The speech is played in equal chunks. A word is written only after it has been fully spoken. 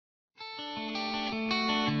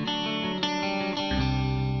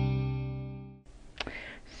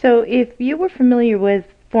So if you were familiar with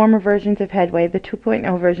former versions of Headway, the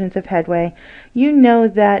 2.0 versions of Headway, you know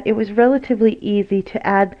that it was relatively easy to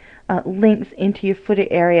add links into your footer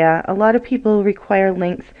area. A lot of people require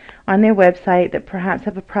links on their website that perhaps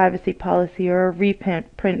have a privacy policy or a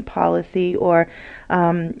reprint policy, or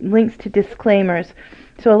links to disclaimers.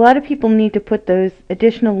 So a lot of people need to put those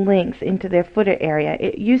additional links into their footer area.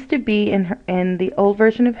 It used to be in the old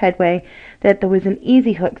version of Headway that there was an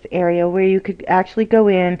easy hooks area where you could actually go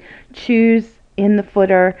in, choose in the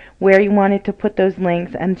footer where you wanted to put those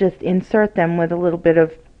links, and just insert them with a little bit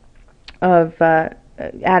of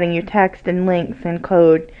adding your text and links and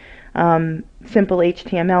code, simple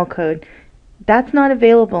HTML code. That's not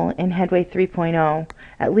available in Headway 3.0,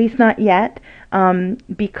 at least not yet,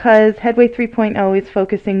 because Headway 3.0 is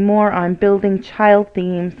focusing more on building child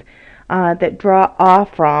themes that draw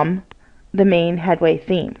off from the main Headway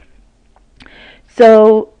theme.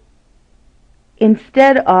 So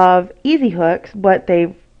instead of easy hooks, what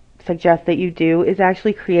they suggest that you do is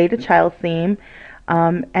actually create a child theme,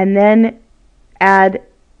 and then add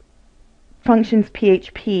functions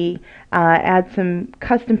PHP, add some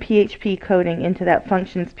custom PHP coding into that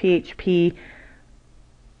functions PHP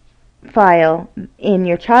file in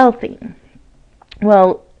your child theme.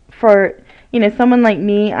 Well, for someone like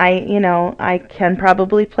me, I can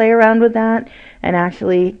probably play around with that and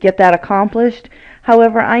actually get that accomplished.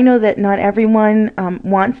 However, I know that not everyone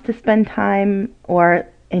wants to spend time or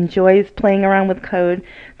enjoys playing around with code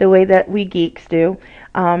the way that we geeks do,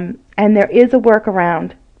 and there is a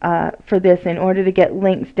workaround for this in order to get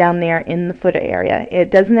links down there in the footer area. It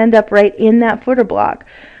doesn't end up right in that footer block.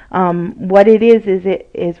 What it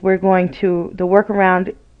is we're going to, the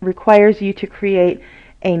workaround requires you to create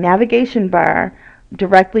a navigation bar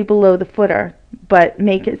directly below the footer, but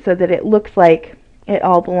make it so that it looks like it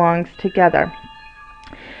all belongs together.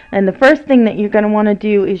 And the first thing that you're going to want to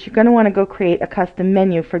do is you're going to want to go create a custom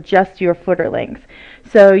menu for just your footer links.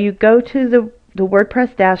 So you go to the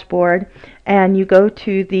WordPress dashboard and you go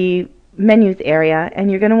to the menus area,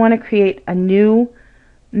 and you're going to want to create a new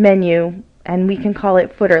menu, and we can call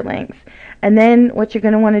it footer links. And then what you're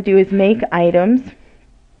going to want to do is make items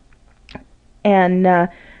and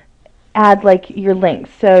add like your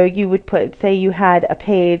links. So you would put, say you had a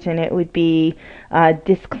page and it would be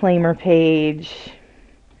disclaimer page.com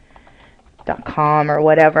or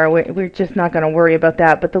whatever. We're just not going to worry about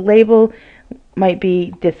that, but the label might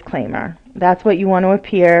be disclaimer. That's what you want to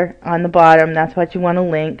appear on the bottom. That's what you want to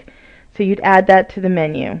link. So you'd add that to the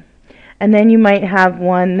menu. And then you might have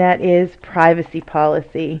one that is privacy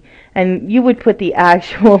policy, and you would put the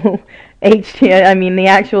actual the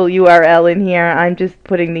actual URL in here. I'm just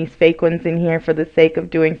putting these fake ones in here for the sake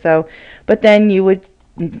of doing so. But then you would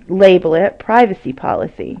label it privacy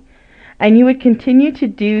policy. And you would continue to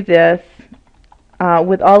do this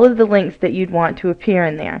with all of the links that you'd want to appear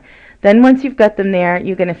in there. Then once you've got them there,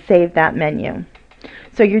 you're going to save that menu.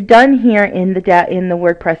 So you're done here in the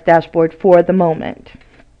WordPress dashboard for the moment.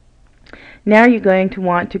 Now you're going to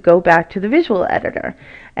want to go back to the visual editor.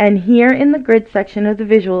 And here in the grid section of the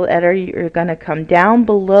visual editor, you're going to come down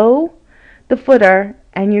below the footer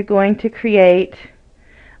and you're going to create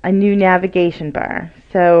a new navigation bar.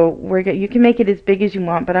 So you can make it as big as you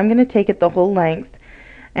want, but I'm going to take it the whole length,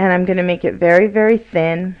 and I'm going to make it very, very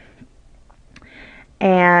thin.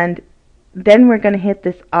 And then we're going to hit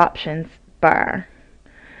this options bar.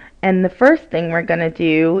 And the first thing we're going to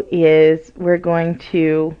do is we're going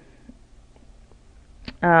to,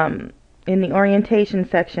 in the orientation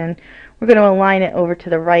section, we're going to align it over to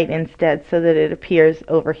the right instead so that it appears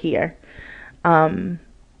over here. And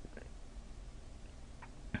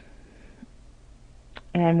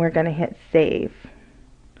we're going to hit save.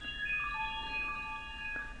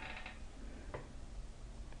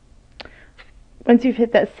 Once you've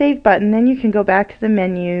hit that save button, then you can go back to the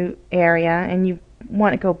menu area, and you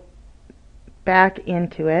want to go back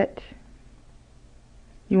into it.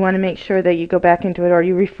 You want to make sure that you go back into it, or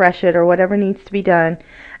you refresh it, or whatever needs to be done.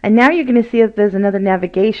 And now you're going to see that there's another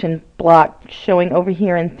navigation block showing over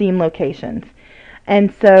here in theme locations.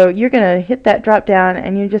 And so you're going to hit that drop down,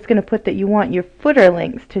 and you're just going to put that you want your footer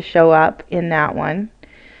links to show up in that one,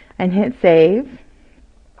 and hit save.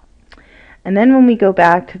 And then when we go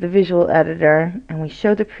back to the visual editor and we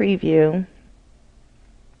show the preview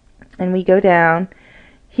and we go down,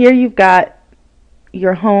 here you've got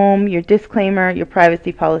your home, your disclaimer, your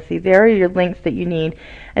privacy policy. There are your links that you need.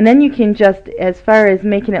 And then you can just, as far as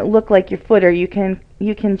making it look like your footer, you can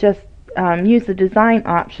just use the design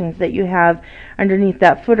options that you have underneath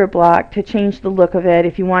that footer block to change the look of it.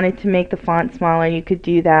 If you wanted to make the font smaller, you could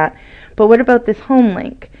do that. But what about this home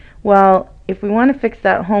link? Well, if we want to fix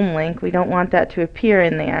that home link, we don't want that to appear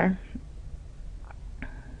in there,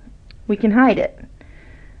 we can hide it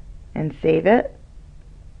and save it.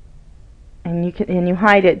 And you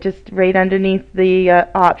hide it just right underneath the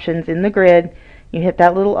options in the grid. You hit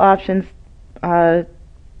that little options.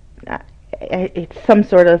 It's some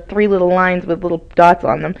sort of 3 little lines with little dots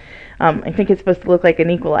on them. I think it's supposed to look like an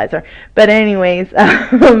equalizer. But anyways,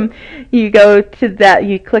 you go to that,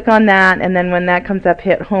 you click on that, and then when that comes up,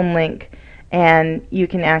 hit home link, and you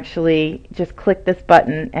can actually just click this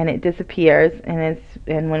button and it disappears. And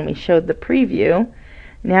when we showed the preview,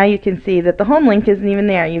 now you can see that the home link isn't even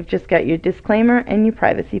there. You've just got your disclaimer and your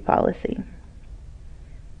privacy policy.